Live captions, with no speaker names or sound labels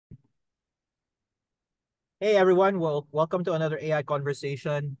Hey everyone, well, welcome to another AI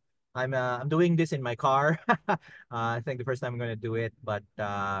conversation. I'm doing this in my car. I think the first time I'm going to do it, but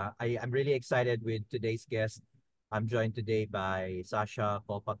I'm really excited with today's guest. I'm joined today by Sasha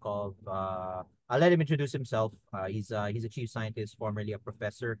Kolpakov. I'll let him introduce himself. He's a chief scientist, formerly a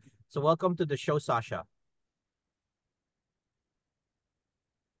professor. So welcome to the show, Sasha.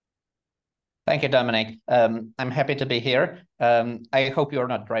 Thank you, Dominic. I'm happy to be here. I hope you're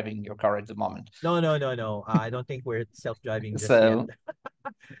not driving your car at the moment. No, no, no, no. I don't think we're self-driving just yet. So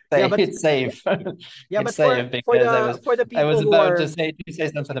Yeah, say but it's safe. yeah, It's but for safe for because I the was for the I was people who about are to say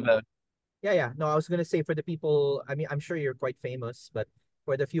something about. Yeah, yeah. No, I was gonna say for the people, I mean, I'm sure you're quite famous, but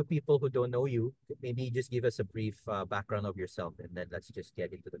for the few people who don't know you, maybe just give us a brief background of yourself, and then let's just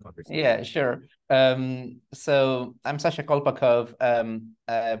get into the conversation. Yeah, sure. So I'm Sasha Kolpakov.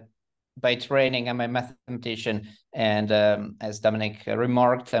 By training, I'm a mathematician, and as Dominic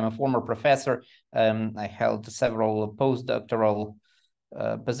remarked, I'm a former professor. I held several postdoctoral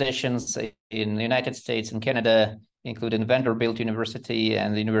positions in the United States and Canada, including Vanderbilt University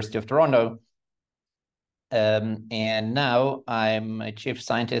and the University of Toronto. And now I'm a chief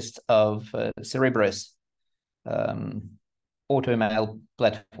scientist of Cerebrus AutoML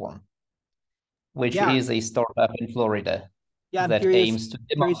platform, which Yeah, is a startup in Florida yeah. I'm that curious, aims to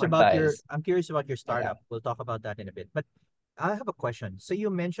curious about your, democratize. I'm curious about your Yeah. startup. We'll talk about that in a bit. But I have a question. So you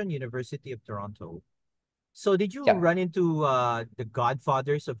mentioned University of Toronto. So did you Yeah. run into the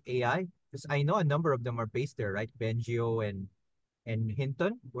godfathers of AI? Because I know a number of them are based there, right? Bengio and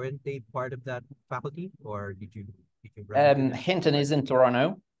Hinton. Weren't they part of that faculty, or did you run into them? Hinton is in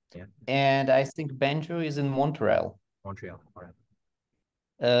Toronto, Yeah, and I think Banjo is in Montreal. Montreal. All right.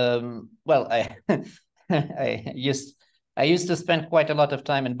 Well, I used I used to spend quite a lot of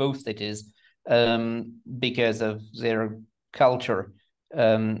time in both cities because of their culture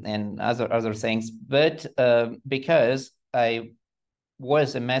and other things. But because I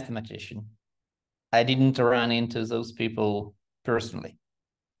was a mathematician, I didn't run into those people personally.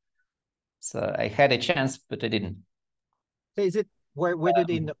 So I had a chance, but I didn't. So is it where did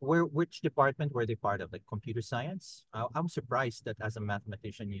they Um, where which department were they part of? Like computer science? I'm surprised that as a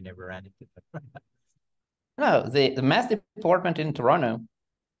mathematician you never ran into them. no, the math department in Toronto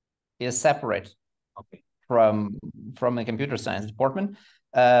is separate Okay. from a computer science department.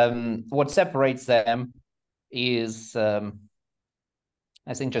 What separates them is, I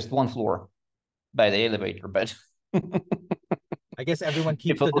think, just one floor by the elevator. But I guess everyone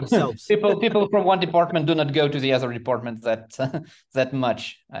keeps people, to themselves. people from one department do not go to the other department that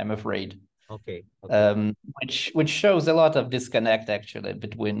much, I'm afraid. Okay. Okay. Which shows a lot of disconnect actually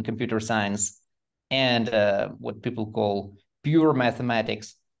between computer science and what people call pure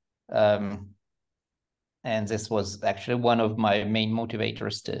mathematics. Um, and this was actually one of my main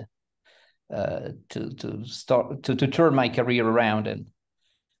motivators to turn my career around and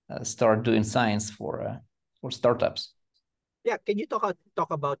start doing science for startups. Yeah, can you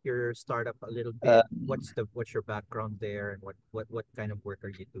talk about your startup a little bit? Um, What's your background there, and what kind of work are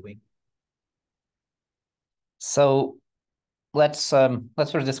you doing? so let's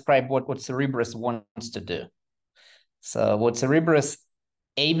first describe what Cerebrus wants to do. So what Cerebrus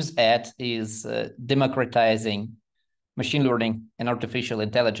aims at is democratizing machine learning and artificial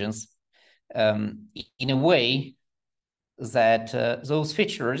intelligence in a way that those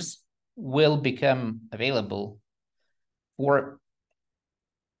features will become available for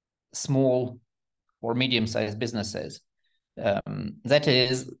small or medium-sized businesses. That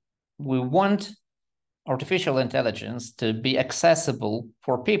is, we want artificial intelligence to be accessible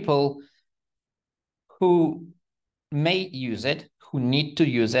for people who may use it, who need to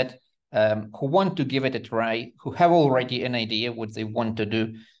use it, who want to give it a try, who have already an idea what they want to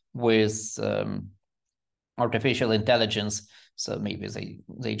do with artificial intelligence. So maybe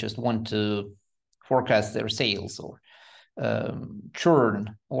they just want to forecast their sales or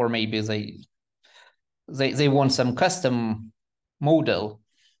churn, or maybe they want some custom model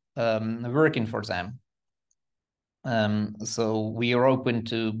working for them. So we are open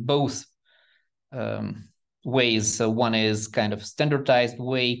to both um, ways. So one is kind of standardized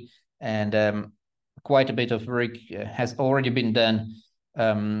way, and quite a bit of work has already been done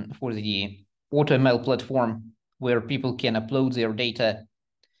for the AutoML platform, where people can upload their data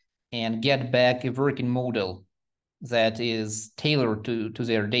and get back a working model that is tailored to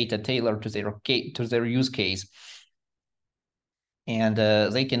their data, tailored to their use case, and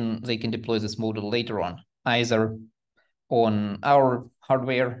they can deploy this model later on, either on our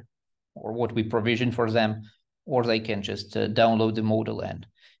hardware or what we provision for them, or they can just download the model and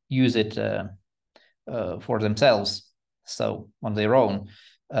use it for themselves, so on their own.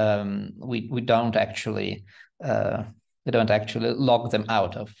 we don't actually log them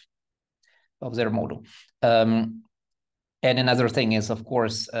out of their model. And another thing is, of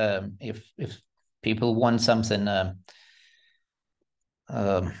course, if people want something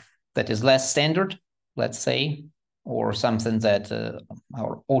that is less standard, let's say, or something that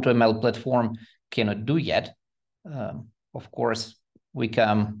our AutoML platform cannot do yet, of course, we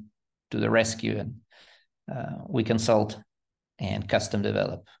come to the rescue and we consult and custom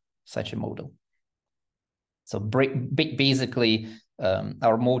develop such a model. So basically,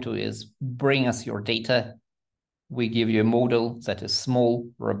 our motto is bring us your data. We give you a model that is small,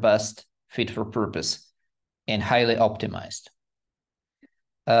 robust, fit for purpose, and highly optimized.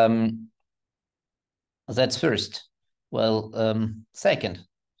 That's first. Well, second,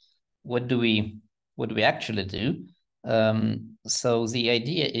 what do we actually do? So the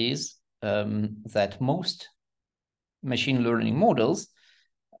idea is that most machine learning models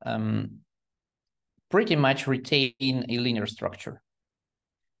pretty much retain a linear structure.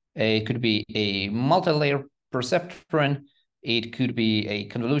 It could be a multi-layer perceptron. It could be a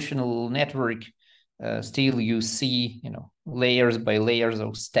convolutional network. Still, you see, layers by layers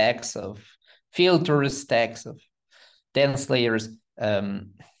of stacks of filters, stacks of dense layers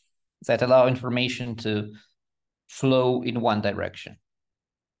that allow information to flow in one direction.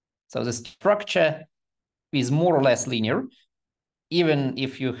 So the structure is more or less linear, even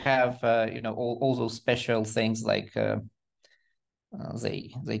if you have all those special things like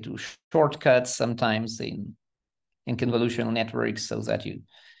they do shortcuts sometimes in convolutional networks so that you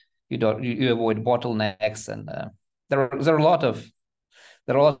avoid bottlenecks, and there are a lot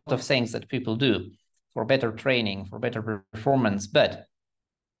of things that people do for better training, for better performance, but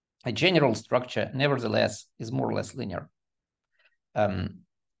a general structure nevertheless is more or less linear.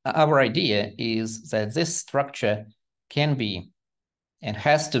 Our idea is that this structure can be and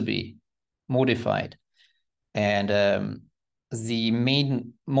has to be modified, and the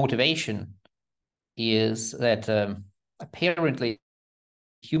main motivation is that apparently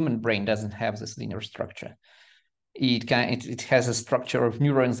human brain doesn't have this linear structure. It has a structure of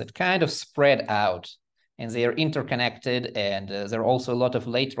neurons that kind of spread out, and they are interconnected, and there are also a lot of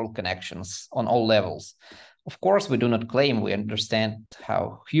lateral connections on all levels. Of course, we do not claim we understand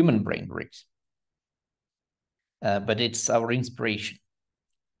how human brain works, but it's our inspiration.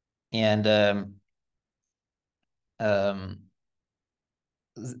 And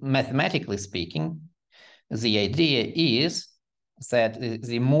mathematically speaking, the idea is that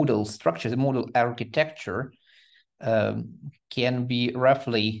the model structure, the model architecture can be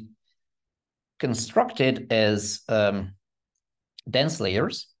roughly constructed as dense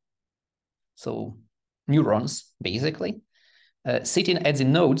layers, so neurons basically, sitting at the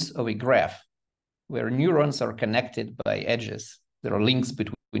nodes of a graph where neurons are connected by edges. There are links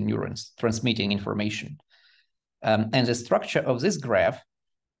between neurons transmitting information. And the structure of this graph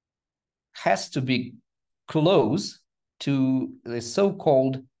has to be close to the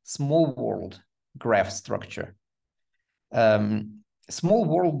so-called small world graph structure. Small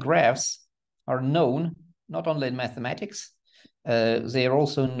world graphs are known not only in mathematics, they are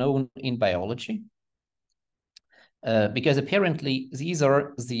also known in biology, because apparently these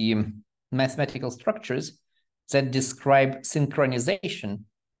are the mathematical structures that describe synchronization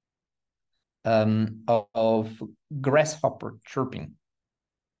of grasshopper chirping.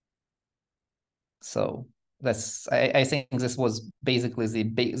 So I think this was basically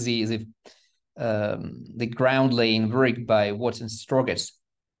the ground laying work by Watson Strogatz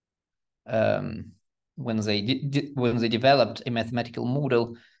when they developed a mathematical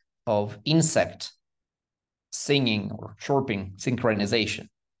model of insect singing or chirping synchronization,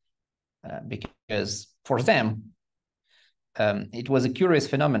 because for them it was a curious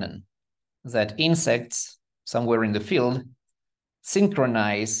phenomenon that insects somewhere in the field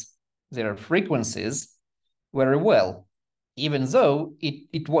synchronize their frequencies very well, even though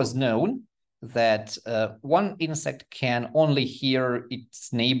it was known that one insect can only hear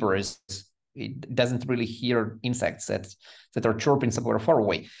its neighbors. It doesn't really hear insects that are chirping somewhere far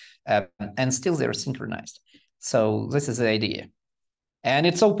away, and still they're synchronized. So this is the idea, and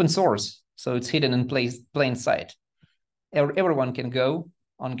it's open source, so it's hidden in plain sight. Everyone can go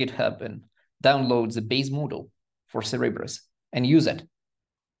on GitHub and download the base model for Cerebrus and use it.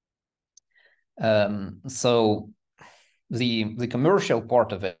 So the commercial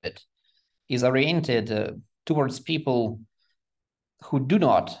part of it is oriented towards people who do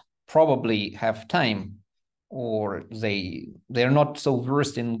not probably have time, or they're not so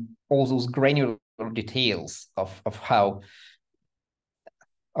versed in all those granular details of how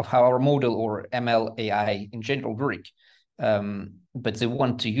our model or ML AI in general work. but they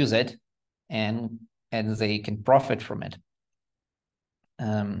want to use it, and they can profit from it.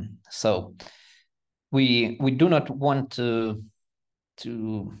 So we do not want to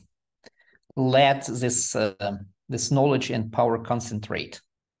let this knowledge and power concentrate,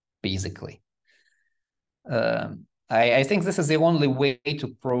 basically. I think this is the only way to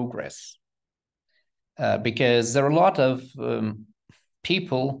progress, because there are a lot of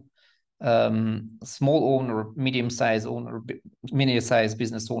people, small owner, medium-sized owner, mini-sized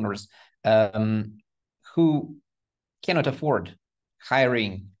business owners, who cannot afford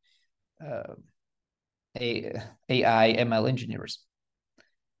hiring AI ML engineers,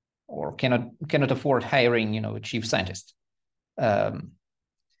 or cannot afford hiring, a chief scientist.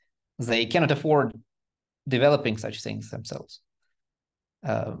 They cannot afford developing such things themselves,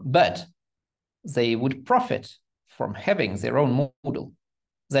 but they would profit from having their own model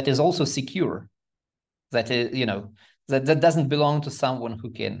that is also secure, that is, that doesn't belong to someone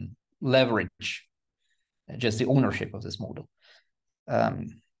who can leverage just the ownership of this model.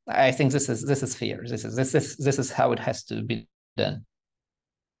 I think this is fair. This is how it has to be done.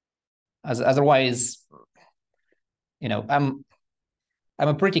 Otherwise, I'm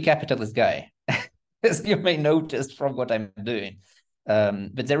a pretty capitalist guy, as you may notice from what I'm doing.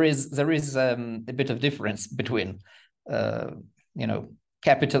 But there is a bit of difference between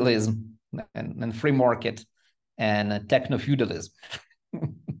capitalism and free market and techno-feudalism.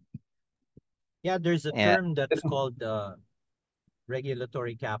 Yeah, there's a term that's called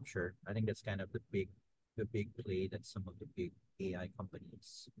regulatory capture. I think that's kind of the big play that some of the big AI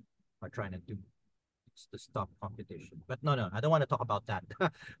companies are trying to do to stop competition. But no, I don't want to talk about that.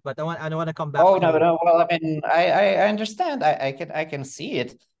 But I want to come back. Oh, no. Well, I mean, I understand. I can see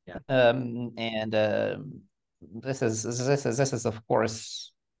it. Yeah. And this is of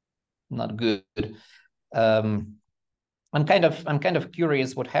course not good. I'm kind of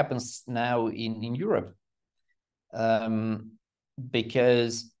curious what happens now in Europe,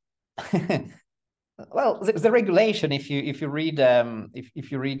 because well, the regulation, if you read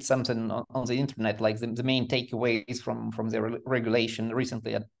if you read something on the internet, like the main takeaways from the regulation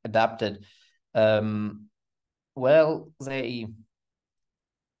recently adopted, well, they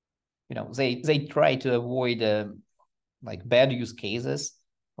try to avoid like bad use cases,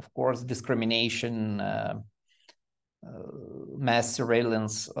 of course, discrimination, mass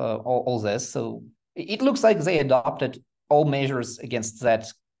surveillance, all this. So it looks like they adopted all measures against that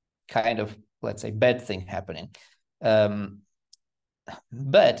kind of, let's say, bad thing happening. But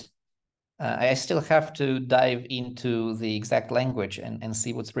I still have to dive into the exact language and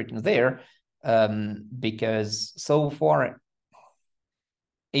see what's written there, because so far,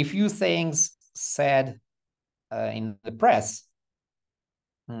 a few things said in the press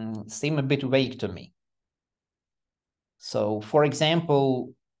seem a bit vague to me. So, for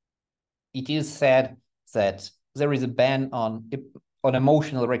example, it is said that there is a ban on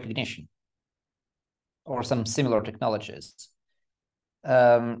emotional recognition or some similar technologies,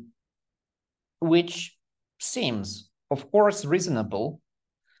 which seems, of course, reasonable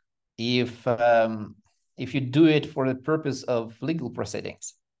if you do it for the purpose of legal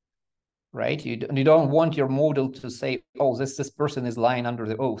proceedings, right? You don't want your model to say, oh, this person is lying under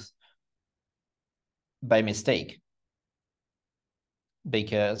the oath by mistake,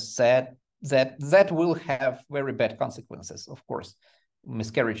 because that will have very bad consequences, of course,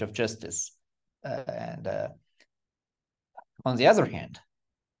 miscarriage of justice. And on the other hand,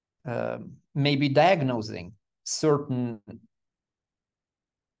 maybe diagnosing certain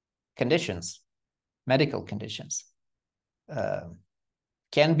conditions, medical conditions,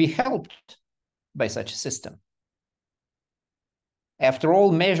 can be helped by such a system. After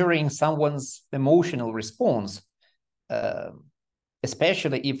all, measuring someone's emotional response,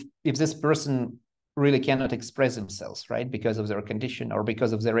 especially if this person really cannot express themselves, right, because of their condition or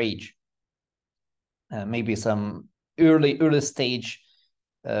because of their age, maybe some early stage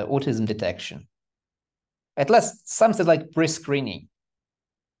autism detection, at least something like pre-screening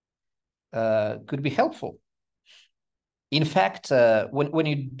could be helpful. In fact, when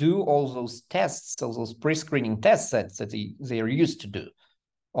you do all those tests, all those pre-screening tests that they are used to do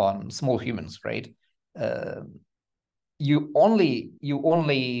on small humans, right? You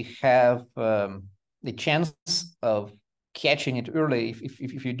only have the chance of catching it early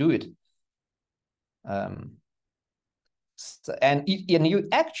if you do it. And you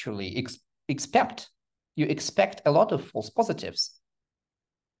actually expect a lot of false positives,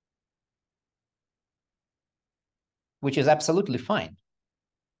 which is absolutely fine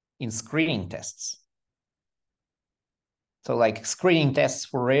in screening tests. So like screening tests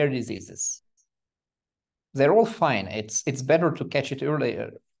for rare diseases, they're all fine. It's better to catch it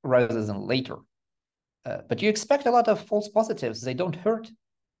earlier rather than later. But you expect a lot of false positives. They don't hurt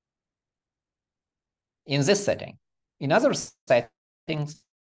in this setting. In other settings,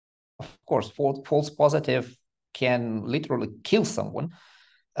 of course, false positive can literally kill someone.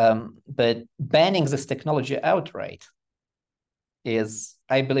 But banning this technology outright is,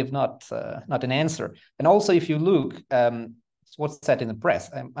 I believe, not an answer. And also, if you look, what's said in the press,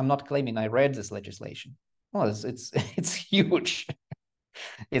 I'm not claiming I read this legislation. Well, it's huge.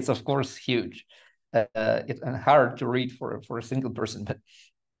 It's of course huge. It's hard to read for a single person. But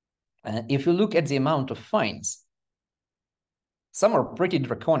if you look at the amount of fines, some are pretty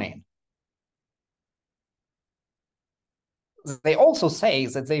draconian. They also say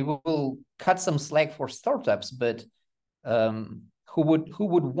that they will cut some slack for startups, but who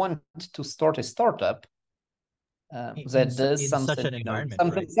would want to start a startup that does in such something, an environment,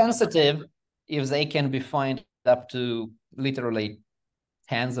 something right? sensitive, if they can be fined up to literally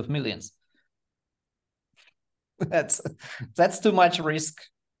tens of millions? That's too much risk.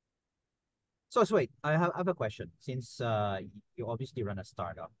 So wait, I have a question. Since you obviously run a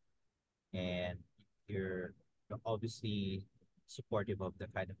startup and you're obviously supportive of the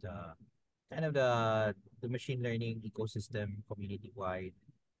kind of the machine learning ecosystem community wide.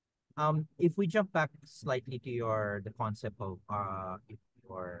 If we jump back slightly to the concept of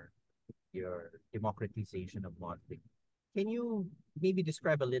your your democratization of modeling, can you maybe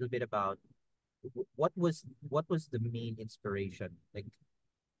describe a little bit about what was the main inspiration? Like,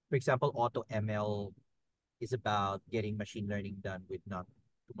 for example, auto ML is about getting machine learning done with not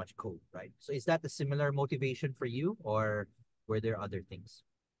too much code, right? So is that a similar motivation for you, or were there other things?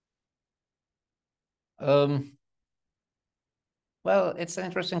 Well, it's an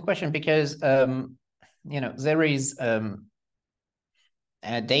interesting question because there is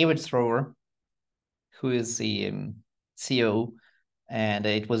David Thrower, who is the CEO, and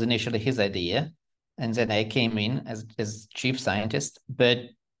it was initially his idea, and then I came in as chief scientist. But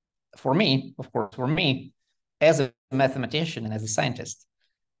for me, of course, as a mathematician and as a scientist,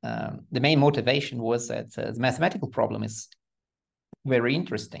 the main motivation was that the mathematical problem is very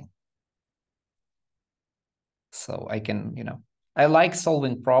interesting. So I like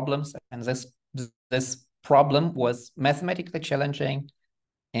solving problems, and this problem was mathematically challenging,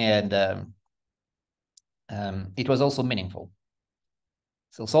 and it was also meaningful.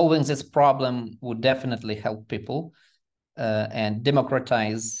 So solving this problem would definitely help people and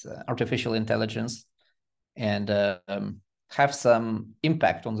democratize artificial intelligence and have some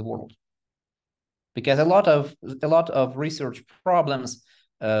impact on the world. Because a lot of research problems,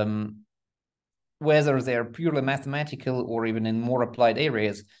 whether they're purely mathematical or even in more applied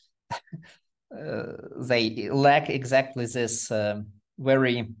areas, they lack exactly this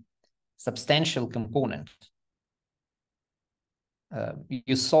very substantial component.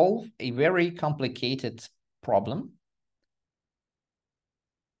 You solve a very complicated problem,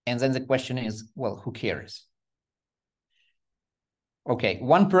 and then the question is, well, who cares? Okay,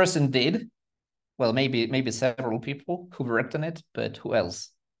 one person did. Well, maybe several people who worked on it, but who else?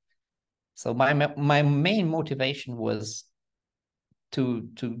 So my main motivation was to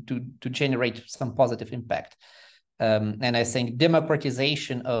generate some positive impact, and I think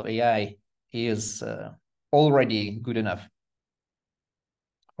democratization of AI is already good enough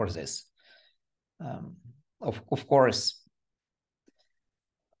for this. Of course,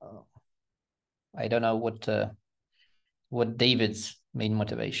 I don't know what David's main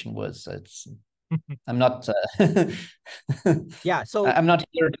motivation was. I'm not. Yeah, so I'm not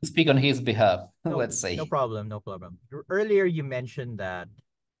here to speak on his behalf. no, Let's say. no problem, no problem. Earlier you mentioned that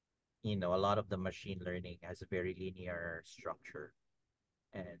a lot of the machine learning has a very linear structure,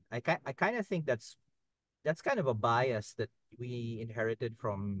 and I kind of think that's kind of a bias that we inherited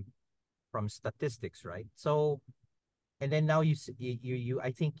from statistics, right? So, and then now you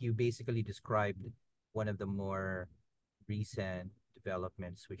I think you basically described one of the more recent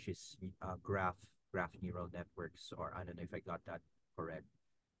developments, which is graph neural networks, or I don't know if I got that correct,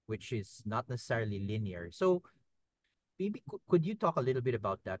 which is not necessarily linear. So maybe could you talk a little bit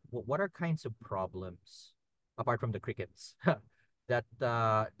about that? What are kinds of problems apart from the crickets that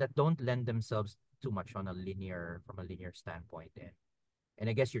don't lend themselves too much on a linear from a linear standpoint, and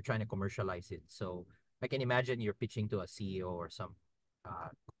I guess you're trying to commercialize it. So I can imagine you're pitching to a CEO or some uh,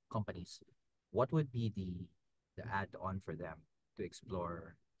 companies. What would be the add-on for them to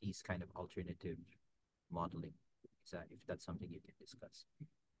explore these kind of alternative modeling? Is that, if that's something you can discuss?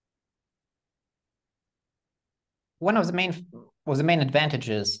 One of the main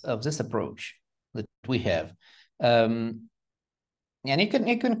advantages of this approach that we have, um, And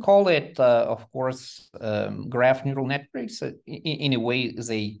you can call it, of course, graph neural networks. In a way,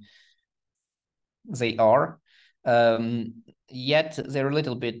 they are, yet they're a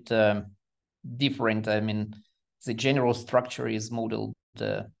little bit different. I mean, the general structure is modeled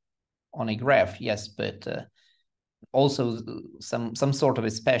on a graph, yes, but also some sort of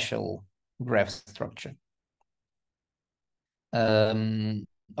a special graph structure.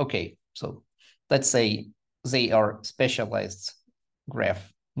 Okay, so let's say they are specialized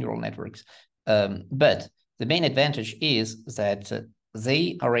graph neural networks. But the main advantage is that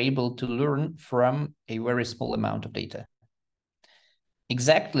they are able to learn from a very small amount of data.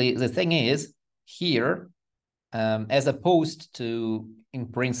 Exactly, the thing is here, as opposed to, in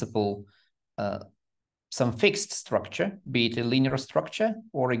principle, some fixed structure, be it a linear structure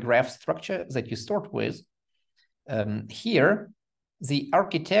or a graph structure that you start with, here, the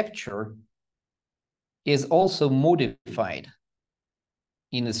architecture is also modified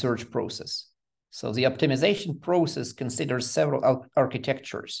in the search process. So the optimization process considers several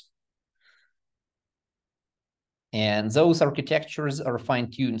architectures. And those architectures are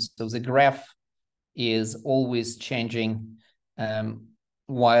fine-tuned. So the graph is always changing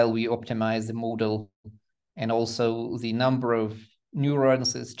while we optimize the model, and also the number of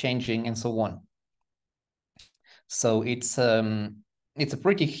neurons is changing and so on. So it's a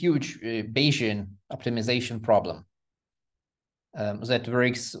pretty huge Bayesian optimization problem that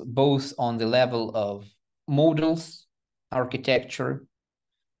works both on the level of models, architecture,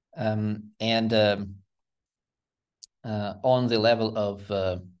 and on the level of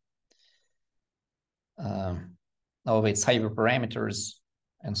its hyperparameters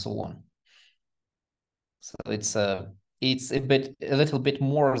and so on. So it's a little bit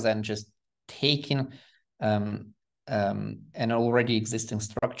more than just taking an already existing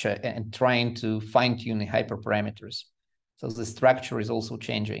structure and trying to fine-tune the hyperparameters. So the structure is also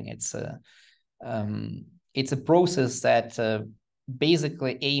changing. It's a process that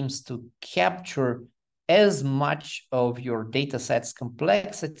basically aims to capture as much of your data set's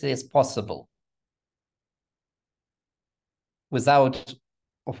complexity as possible without,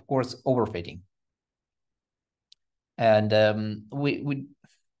 of course, overfitting. And we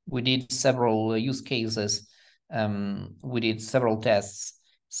did several use cases. We did several tests.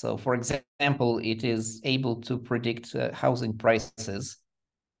 So, for example, it is able to predict housing prices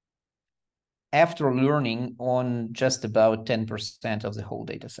after learning on just about 10% of the whole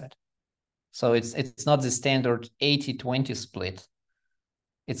data set. So it's not the standard 80-20 split.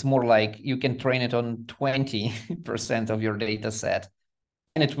 It's more like you can train it on 20% of your data set,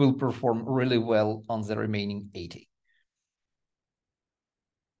 and it will perform really well on the remaining 80.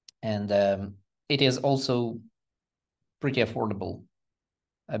 And it is also pretty affordable.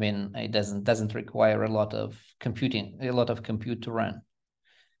 I mean, it doesn't require a lot of compute to run.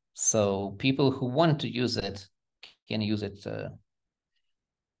 So people who want to use it can use it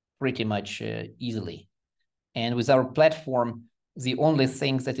pretty much easily. And with our platform, the only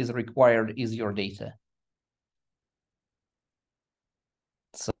thing that is required is your data.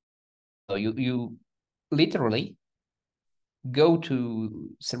 So you literally go to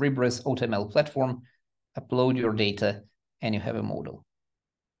Cerebras AutoML platform, upload your data, and you have a model.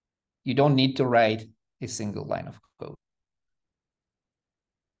 You don't need to write a single line of code.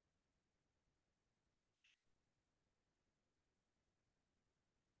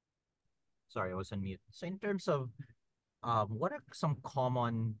 Sorry, I was on mute. So in terms of what are some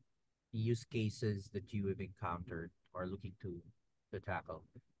common use cases that you have encountered or looking to tackle?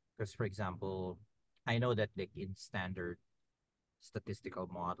 Because for example, I know that like in standard statistical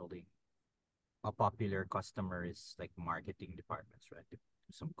modeling, a popular customer is like marketing departments, right? They do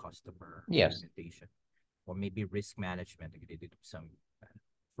some customer Yes. segmentation, or maybe risk management. Like they do some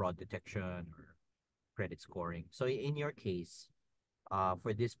fraud detection or credit scoring. So in your case,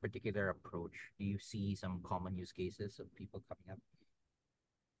 for this particular approach, do you see some common use cases of people coming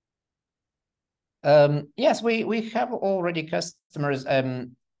up? Yes, we have already customers.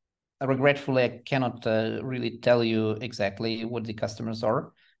 Regretfully, I cannot really tell you exactly what the customers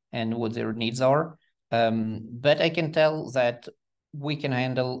are and what their needs are. But I can tell that we can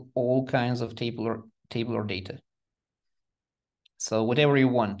handle all kinds of tabular data. So whatever you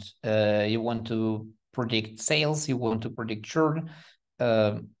want to predict sales, you want to predict churn,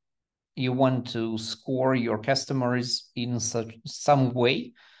 you want to score your customers in some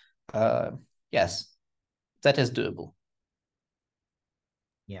way, yes, that is doable.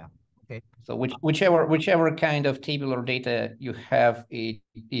 Yeah. Okay. So whichever kind of tabular data you have, it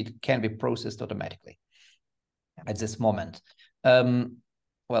can be processed automatically at this moment. Well,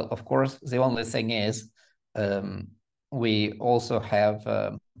 of course, the only thing is we also have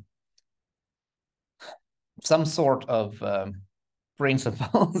some sort of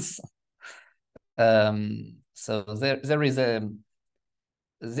principles. So there is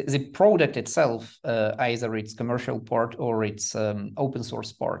the product itself, either its commercial part or its open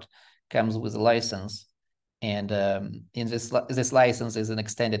source part, comes with a license, and in this license is an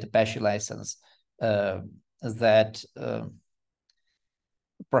extended Apache license that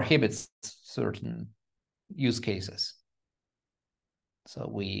prohibits certain use cases. So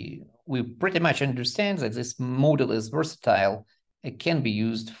we pretty much understand that this model is versatile. It can be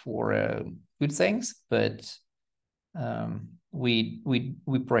used for good things, but we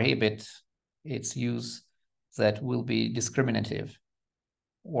prohibit its use that will be discriminative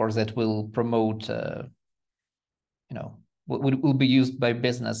or that will promote, will be used by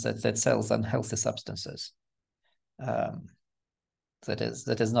business that sells unhealthy substances. That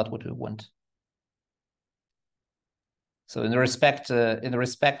is not what we want. So in respect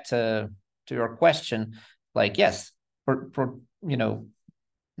to your question, like, yes,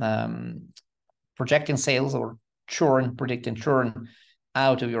 projecting sales or predicting churn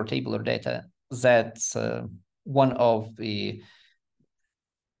out of your tabular data, that's one of the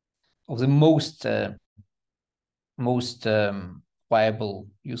most viable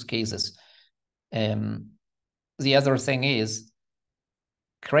use cases. The other thing is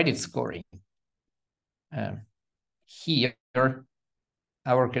credit scoring. Here,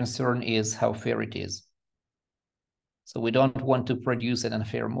 our concern is how fair it is. So we don't want to produce an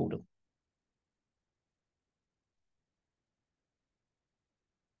unfair model.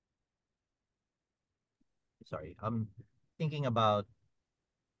 Sorry, I'm thinking about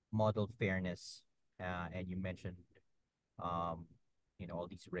model fairness, and you mentioned, all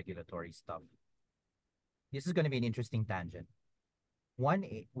these regulatory stuff. This is going to be an interesting tangent. One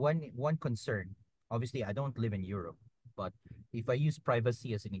concern. Obviously, I don't live in Europe, but if I use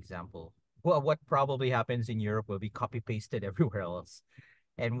privacy as an example, well, what probably happens in Europe will be copy pasted everywhere else.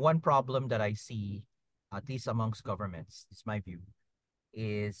 And one problem that I see, at least amongst governments, it's my view,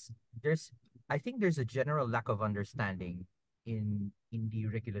 is I think there's a general lack of understanding in the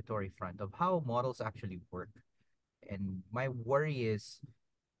regulatory front of how models actually work. And my worry is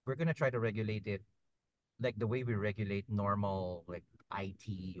we're gonna try to regulate it like the way we regulate normal like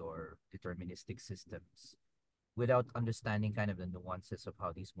IT or deterministic systems without understanding kind of the nuances of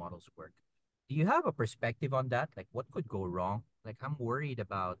how these models work. Do you have a perspective on that? Like what could go wrong? Like I'm worried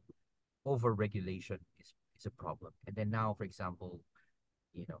about over-regulation is a problem. And then now, for example,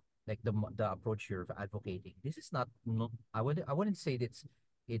 like the approach you're advocating, this is not, no, I wouldn't say that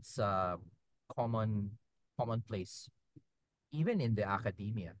it's common commonplace even in the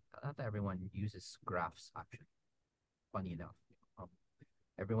academia. Not everyone uses graphs actually. Funny enough, um,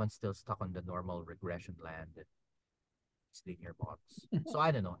 everyone's still stuck on the normal regression land and it's linear models. So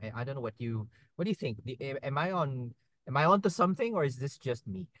I don't know. I don't know what do you think? Am I onto something or is this just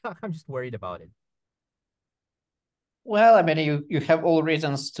me? I'm just worried about it. Well, I mean, you have all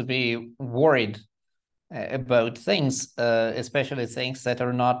reasons to be worried about things, especially things that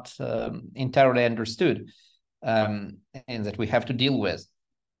are not entirely understood, and that we have to deal with.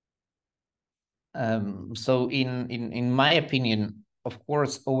 So in my opinion, of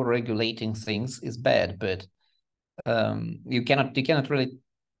course, over-regulating things is bad, but you cannot really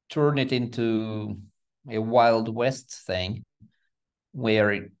turn it into a Wild West thing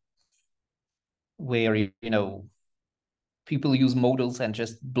where people use models and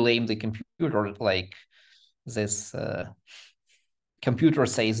just blame the computer, like this computer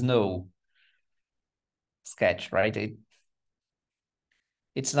says no sketch, right?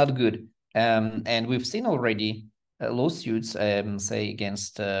 It's not good. And we've seen already lawsuits, say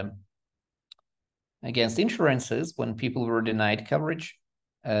against insurances when people were denied coverage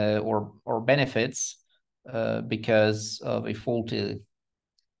or benefits because of a faulty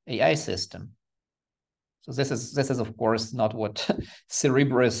AI system. So this is of course not what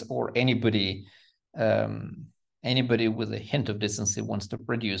Cerebrus or anybody with a hint of decency wants to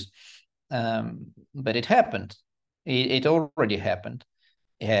produce. But it happened. It already happened.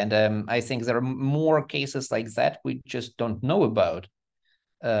 And I think there are more cases like that we just don't know about,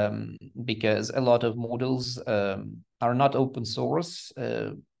 because a lot of models are not open source.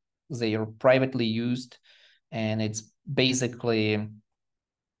 They are privately used, and it's basically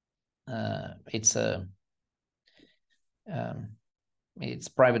it's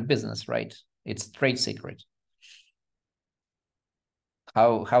private business, right? It's trade secret.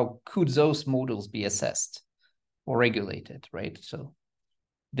 How could those models be assessed or regulated, right? So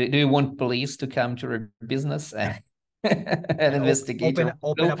do you want police to come to your business and investigate your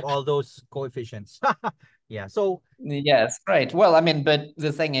open up all those coefficients. Yeah. So Yes, right. Well, I mean, but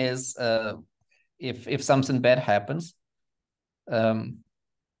the thing is, if something bad happens, um,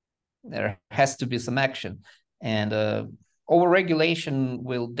 there has to be some action, and overregulation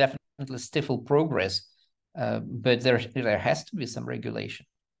will definitely stifle progress. But there has to be some regulation.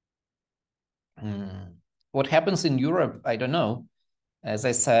 What happens in Europe, I don't know. As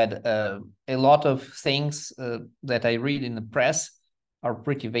I said, a lot of things that I read in the press are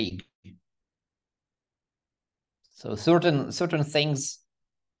pretty vague. So certain things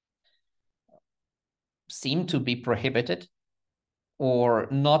seem to be prohibited or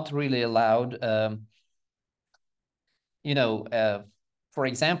not really allowed. For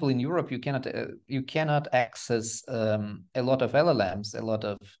example, in Europe, you cannot access a lot of LLMs,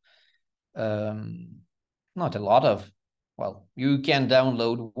 not a lot of. Well, you can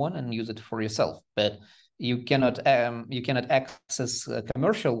download one and use it for yourself, but you cannot access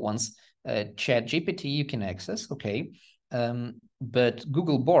commercial ones. Chat GPT you can access, okay, but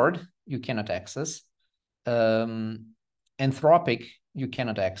Google Board you cannot access. Anthropic you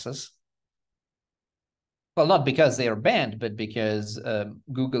cannot access. Well, not because they are banned, but because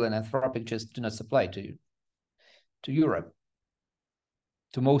Google and Anthropic just do not supply to Europe,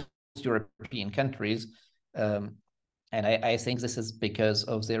 to most European countries. And I think this is because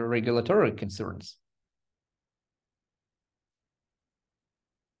of their regulatory concerns.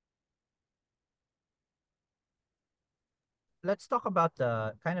 let's talk about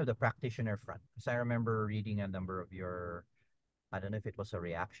the kind of the practitioner front, because I remember reading a number of your, I don't know if it was a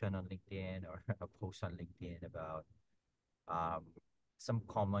reaction on LinkedIn or a post on LinkedIn about um, some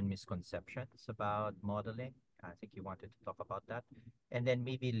common misconceptions about modeling. I think you wanted to talk about that, and then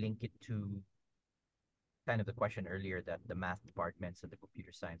maybe link it to kind of the question earlier that the math departments and the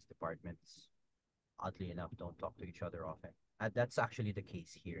computer science departments, oddly enough, don't talk to each other often. That's actually the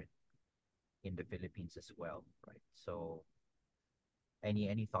case here in the Philippines as well, right? So,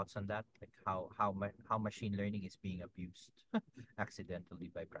 any thoughts on that? Like how machine learning is being abused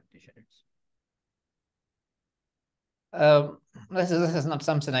accidentally by practitioners? This is not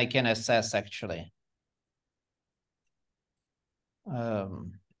something I can assess, actually.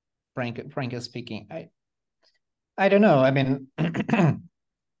 Frankly speaking, I don't know. I mean,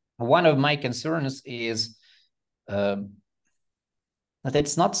 one of my concerns is that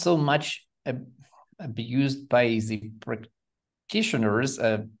it's not so much abused by the practitioners.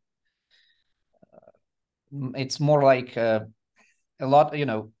 It's more like a lot,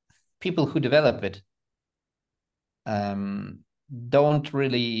 people who develop it don't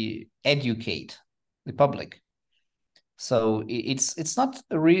really educate the public. So it's not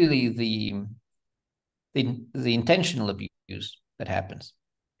really the intentional abuse that happens.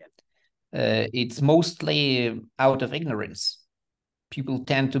 It's mostly out of ignorance. People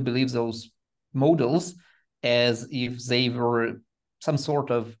tend to believe those models as if they were some sort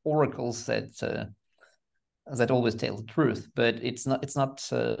of oracles that always tell the truth, but it's not. It's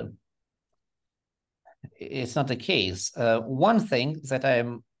not the case. One thing that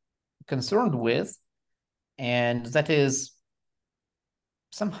I'm concerned with, and that is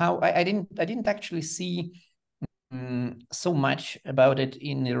somehow I didn't actually see so much about it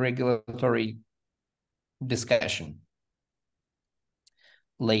in the regulatory discussion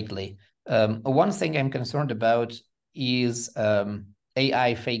lately. One thing I'm concerned about is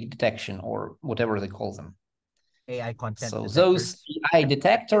AI fake detection, or whatever they call them. AI content So detectors. those AI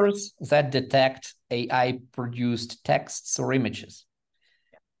detectors that detect AI produced texts or images.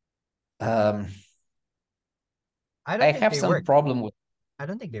 I don't I think have they some work. problem with. I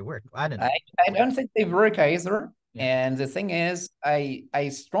don't think they work. I don't I, know. I don't think they work either. Yeah. And the thing is, I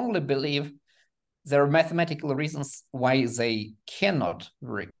strongly believe there are mathematical reasons why they cannot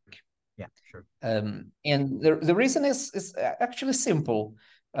work. Yeah, sure. And the reason is actually simple.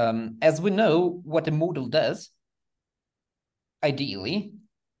 As we know, what a model does, ideally,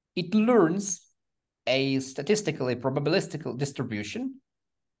 it learns a statistically probabilistical distribution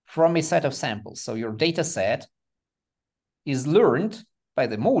from a set of samples. So your data set is learned by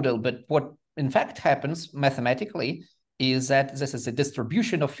the model, but what in fact happens mathematically is that this is a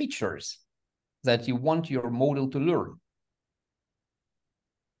distribution of features that you want your model to learn.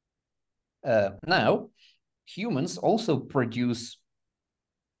 Now, humans also produce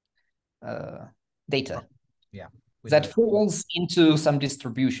data Yeah. that falls into some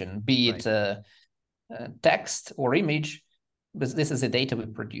distribution, be it text or image, but this is the data we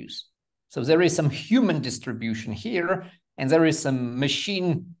produce. So there is some human distribution here, and there is some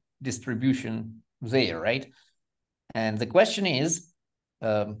machine distribution there, right? And the question is,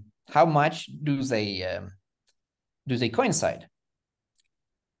 how much do they coincide?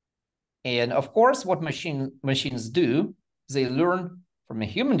 And of course, what machines do, they learn from a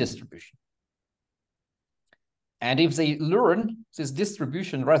human distribution. And if they learn this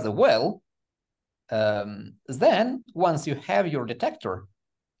distribution rather well, then once you have your detector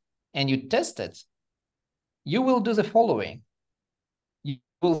and you test it, you will do the following. You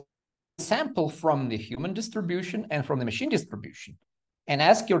will sample from the human distribution and from the machine distribution and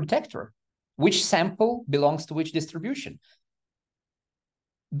ask your detector which sample belongs to which distribution.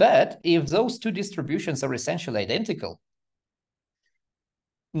 But if those two distributions are essentially identical,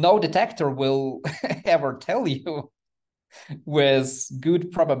 no detector will ever tell you with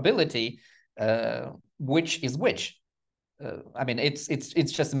good probability which is which. I mean, it's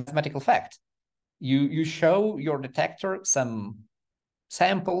just a mathematical fact. You show your detector some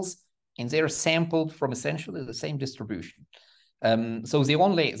samples, and they're sampled from essentially the same distribution. So the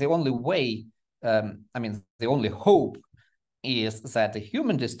only way, I mean, the only hope is that the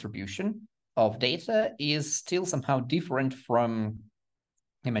human distribution of data is still somehow different from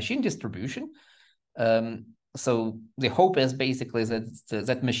the machine distribution. So the hope is basically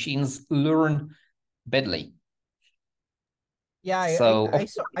that machines learn badly. Yeah, So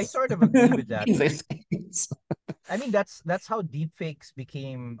I sort of agree with that. in this case, I mean, that's how deepfakes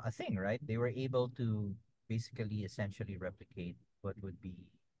became a thing, right? They were able to basically essentially replicate what would be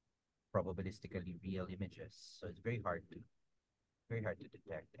probabilistically real images. So it's very hard to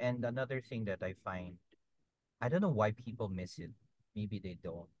detect. And another thing that I find, I don't know why people miss it. Maybe they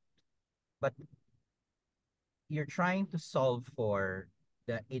don't. But you're trying to solve for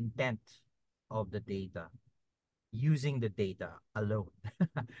the intent of the data using the data alone.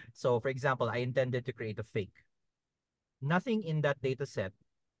 So for example, I intended to create a fake. Nothing in that data set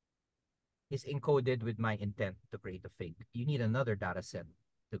is encoded with my intent to create a fake. You need another data set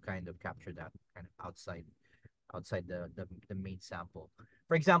to kind of capture that kind of outside the main sample.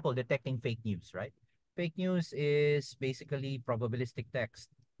 For example, detecting fake news, right? Fake news is basically probabilistic text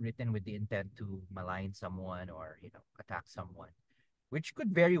written with the intent to malign someone or attack someone, which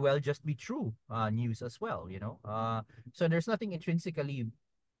could very well just be true news as well. So there's nothing intrinsically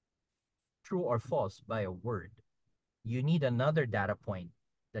true or false by a word. You need another data point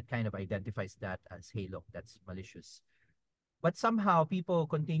that kind of identifies that as, hey, look, that's malicious. But somehow people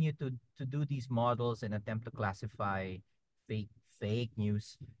continue to do these models and attempt to classify fake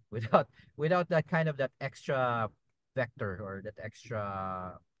news without that kind of that extra vector or that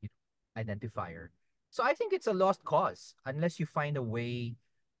extra identifier. So I think it's a lost cause unless you find a way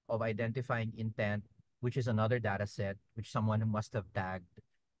of identifying intent, which is another data set which someone must have tagged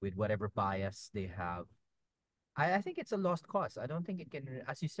with whatever bias they have. I think it's a lost cause. I don't think it can,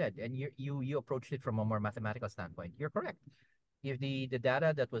 as you said, and you approached it from a more mathematical standpoint. You're correct. If the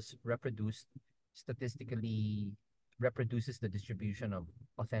data that was reproduced statistically reproduces the distribution of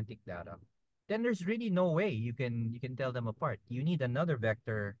authentic data, then there's really no way you can tell them apart. You need another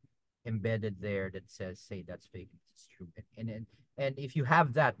vector embedded there that says, say, that's fake, it's true. And if you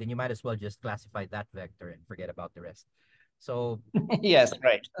have that, then you might as well just classify that vector and forget about the rest. So yes,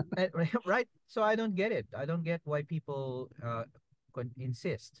 right. right. So I don't get it. I don't get why people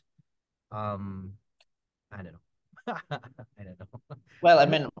insist. Um, I don't know. I don't know. Well, I But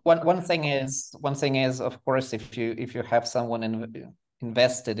mean, one thing is, of course, if you have someone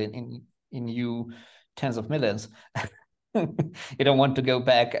invested in you tens of millions, you don't want to go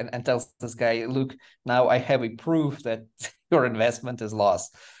back and tell this guy, look, now I have a proof that your investment is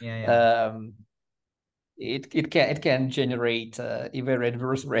lost. yeah, yeah. It can generate a very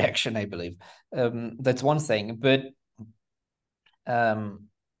adverse reaction, I believe. That's one thing, but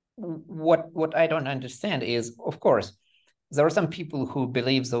what I don't understand is, of course, there are some people who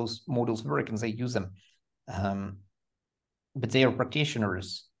believe those models work and they use them, but they are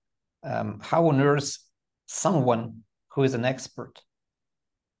practitioners. How on earth someone who is an expert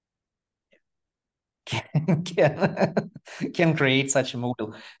can create such a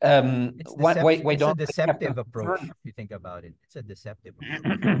model? It's Why it's a don't they have deceptive approach concern? if you think about it. It's a deceptive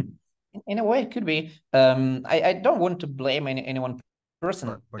approach. In a way, it could be. I don't want to blame anyone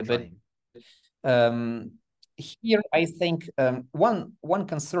personally, For but trying. um, here I think one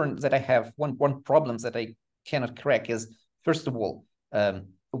concern that I have, one problem that I cannot crack is, first of all,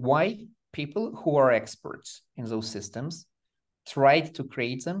 why people who are experts in those systems tried to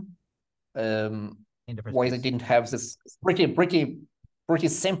create them, In the first why they place. didn't have this pretty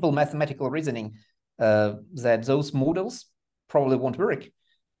simple mathematical reasoning that those models probably won't work,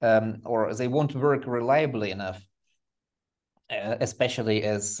 or they won't work reliably enough, especially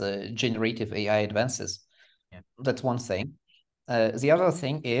as generative AI advances. Yeah. That's one thing. The other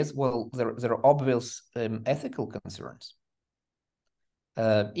thing is, well, there are obvious ethical concerns.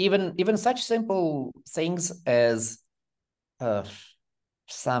 Even such simple things as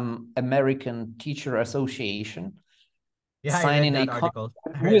some American teacher association Yeah, I read signing a that contract article.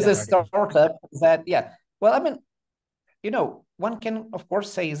 I read with that a article. startup that, yeah. Well, I mean, one can, of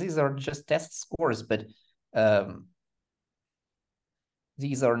course, say these are just test scores, but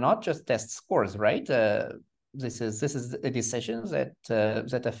these are not just test scores, right? This is a decision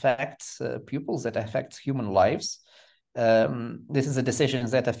that affects pupils, that affects human lives. This is a decision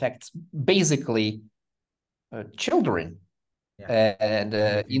that affects basically children. Yeah, And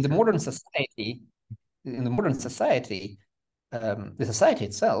in the in the future. modern society, the society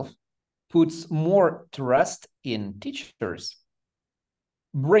itself puts more trust in teachers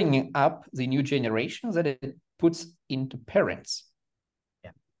bringing up the new generation than it puts into parents.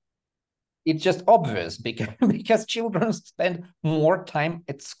 Yeah. It's just obvious because children spend more time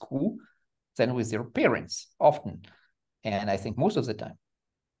at school than with their parents often, and I think most of the time.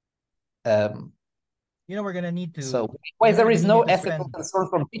 We're gonna need to So we're why gonna there is no need to ethical spend concern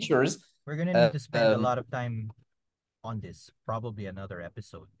from teachers? we're gonna need Uh, to spend a um, lot of time on this, probably another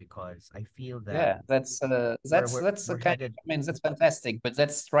episode, because I feel that yeah, that's that's a we're kind of, headed. I mean, that's fantastic, but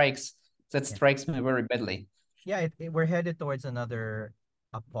that Yeah, strikes me very badly. yeah, we're headed towards another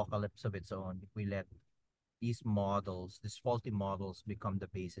apocalypse of its own if we let these faulty models, become the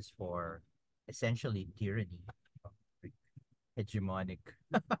basis for essentially tyranny, like hegemonic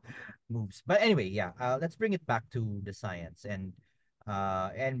moves. But anyway, yeah, let's bring it back to the science, and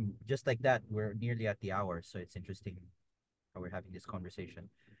just like that, we're nearly at the hour, so it's interesting how we're having this conversation.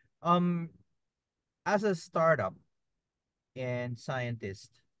 Um, as a startup and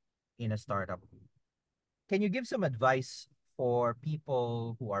scientist in a startup, can you give some advice for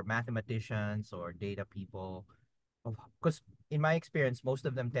people who are mathematicians or data people? Because in my experience, most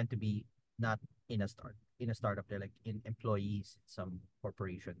of them tend to be not in a startup. They're like in employees, in some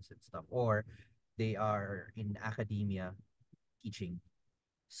corporations and stuff, or they are in academia teaching.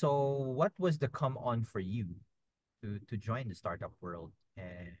 So, what was the come on for you to join the startup world,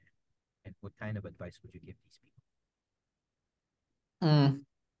 and what kind of advice would you give these people? Mm,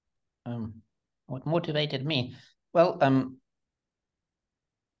 um, what motivated me? Well,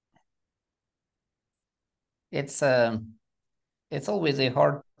 it's it's always a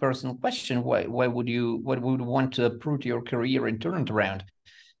hard personal question. Why would you what would want to uproot your career and turn it around?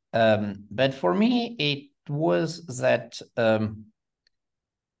 But for me, it was that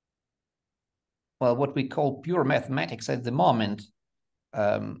well, what we call pure mathematics at the moment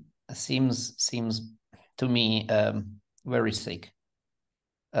um, seems to me very sick.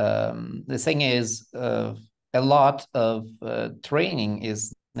 The thing is, a lot of training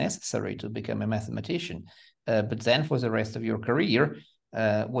is necessary to become a mathematician. But then for the rest of your career,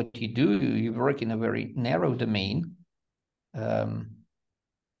 what you do, you work in a very narrow domain um,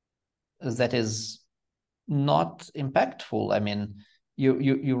 that is not impactful. I mean,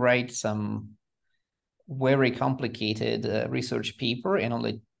 you write some very complicated research paper, and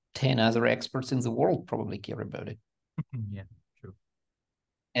only 10 other experts in the world probably care about it. Yeah, true.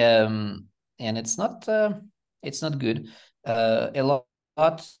 Um, and it's not good. A lot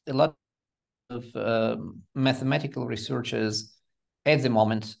of mathematical researchers at the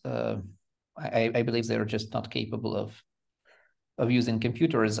moment, I believe they're just not capable of using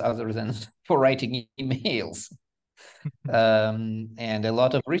computers other than for writing emails. And a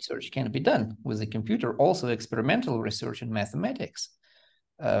lot of research can be done with the computer, also experimental research in mathematics.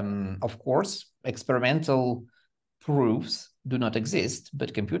 Of course, experimental proofs do not exist,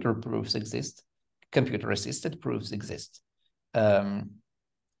 but computer proofs exist. Computer-assisted proofs exist. And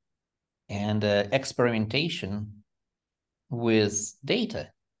experimentation with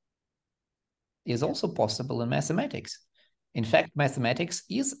data is Yeah, also possible in mathematics. In fact, mathematics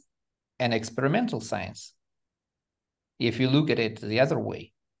is an experimental science. If you look at it the other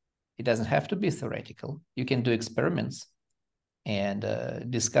way, it doesn't have to be theoretical. You can do experiments and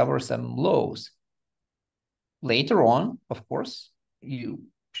discover some laws. Later on, of course, you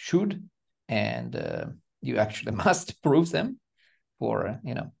should and you actually must prove them for,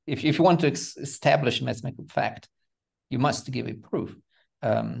 if you want to establish mathematical fact, you must give a proof.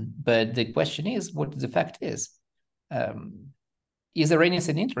 But the question is what the fact is. Is there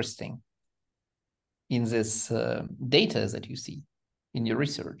anything interesting in this data that you see in your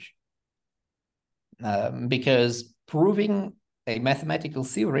research? Because proving a mathematical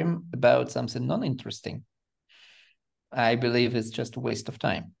theorem about something non-interesting, I believe, is just a waste of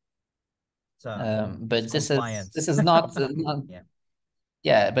time. it's But compliance. this is not, Yeah,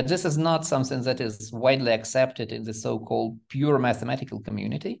 yeah, but this is not something that is widely accepted in the so-called pure mathematical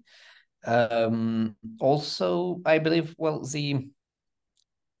community. Also, I believe, well,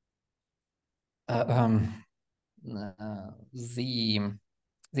 Uh, um, the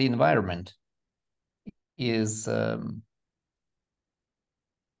environment is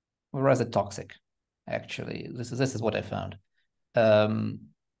rather toxic. Actually, this is what I found, and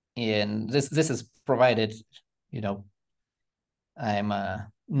this is provided, you know, I'm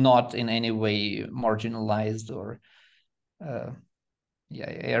not in any way marginalized or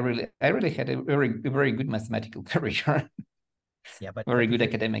yeah, I really had a very good mathematical career, Yeah, very good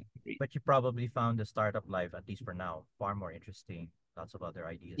academic career. but you probably found the startup life, at least for now, far more interesting. Lots of other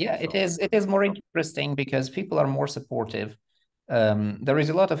ideas Yeah, and so on. it is more interesting because people are more supportive. There is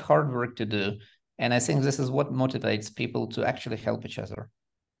a lot of hard work to do, and I think this is what motivates people to actually help each other.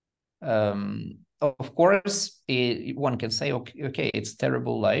 Of course, one can say, okay, it's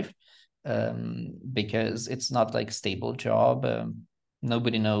terrible life, because it's not like stable job.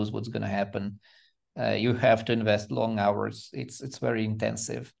 Nobody knows what's going to happen. You have to invest long hours. It's very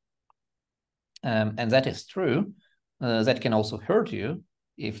intensive, and that is true. That can also hurt you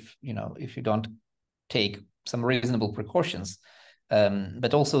if you don't take some reasonable precautions.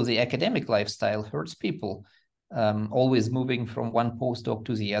 But also the academic lifestyle hurts people. Always moving from one postdoc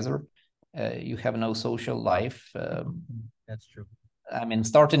to the other. You have no social life. That's true. I mean,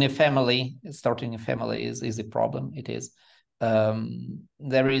 starting a family is a problem. It is.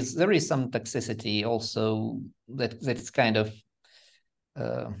 There is some toxicity also that is kind of,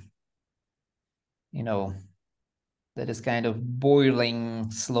 uh, you know, that is kind of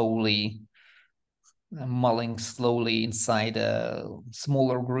boiling slowly, mulling slowly inside a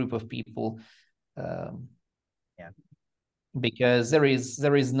smaller group of people. Um, Yeah. because there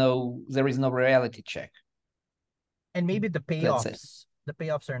is no reality check. And maybe That's it. the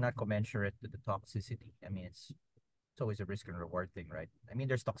payoffs are not commensurate to the toxicity. I mean, it's always a risk and reward thing, right? I mean,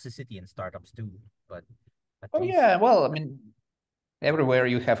 there's toxicity in startups too, but at Oh least yeah, well, I mean, everywhere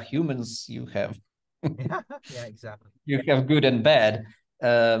you have humans, you have yeah, yeah, exactly. you have good and bad.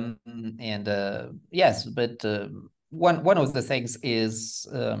 And yes, but one of the things is,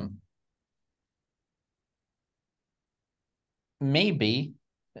 maybe,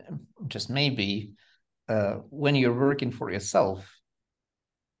 just maybe, when you're working for yourself,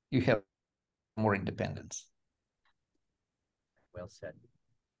 you have more independence. Well said.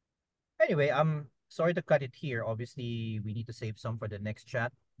 Anyway, I'm sorry to cut it here. Obviously, we need to save some for the next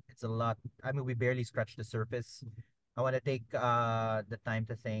chat. It's a lot. I mean, we barely scratched the surface. I want to take the time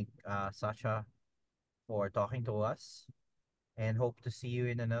to thank Sasha for talking to us and hope to see you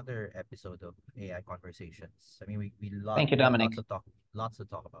in another episode of AI Conversations. I mean, Thank you, we have Dominic. lots to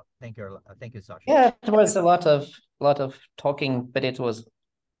talk about. Thank you, Sasha. Yeah, it was a lot of talking, but it was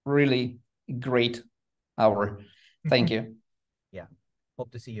really great hour. Thank you. Yeah,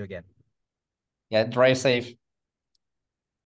 hope to see you again. Yeah, drive safe.